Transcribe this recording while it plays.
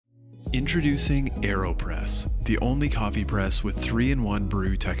Introducing AeroPress, the only coffee press with 3-in-1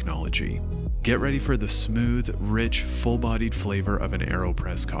 brew technology. Get ready for the smooth, rich, full-bodied flavor of an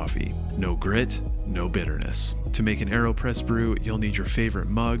AeroPress coffee. No grit, no bitterness. To make an AeroPress brew, you'll need your favorite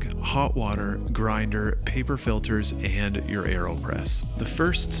mug, hot water, grinder, paper filters, and your AeroPress. The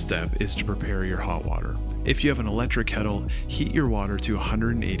first step is to prepare your hot water. If you have an electric kettle, heat your water to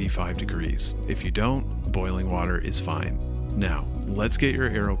 185 degrees. If you don't, boiling water is fine. Now, let's get your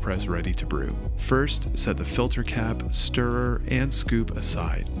AeroPress ready to brew. First, set the filter cap, stirrer, and scoop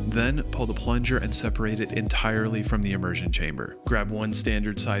aside. Then, pull the plunger and separate it entirely from the immersion chamber. Grab one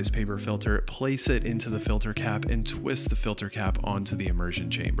standard size paper filter, place it into the filter cap, and twist the filter cap onto the immersion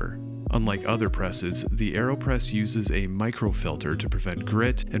chamber. Unlike other presses, the AeroPress uses a microfilter to prevent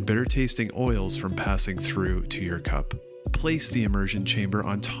grit and bitter tasting oils from passing through to your cup. Place the immersion chamber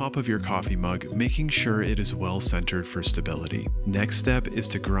on top of your coffee mug, making sure it is well centered for stability. Next step is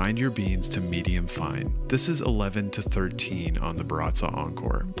to grind your beans to medium fine. This is 11 to 13 on the Baratza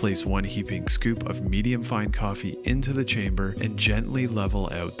Encore. Place one heaping scoop of medium fine coffee into the chamber and gently level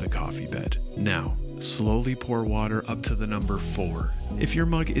out the coffee bed. Now, slowly pour water up to the number 4. If your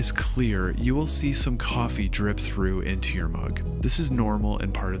mug is clear, you will see some coffee drip through into your mug. This is normal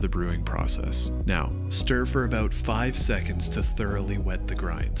and part of the brewing process. Now, stir for about 5 seconds to thoroughly wet the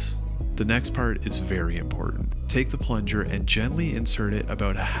grinds. The next part is very important. Take the plunger and gently insert it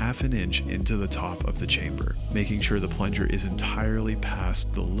about 1/2 inch into the top of the chamber, making sure the plunger is entirely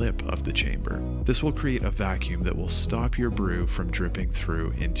past the lip of the chamber. This will create a vacuum that will stop your brew from dripping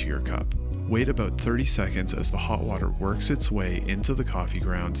through into your cup. Wait about 30 seconds as the hot water works its way into the coffee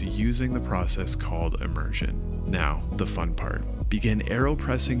grounds using the process called immersion. Now, the fun part. Begin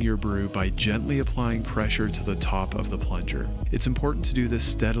AeroPressing your brew by gently applying pressure to the top of the plunger. It's important to do this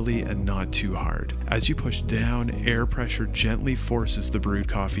steadily and not too hard. As you push down, air pressure gently forces the brewed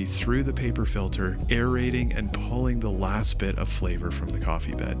coffee through the paper filter, aerating and pulling the last bit of flavor from the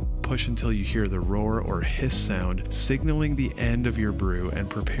coffee bed. Push until you hear the roar or hiss sound, signaling the end of your brew, and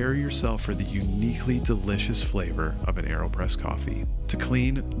prepare yourself for the uniquely delicious flavor of an AeroPress coffee. To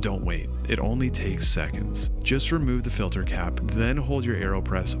clean, don't wait. It only takes seconds. Just remove the filter cap, then hold your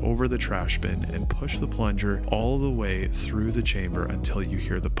AeroPress over the trash bin and push the plunger all the way through the chamber until you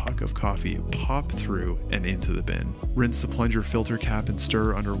hear the puck of coffee pop through and into the bin. Rinse the plunger filter cap and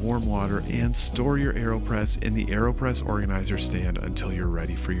stir under warm water, and store your AeroPress in the AeroPress organizer stand until you're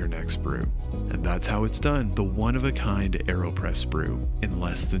ready for your next brew. And that's how it's done, the one-of-a-kind AeroPress brew, in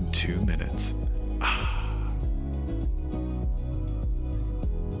less than 2 minutes.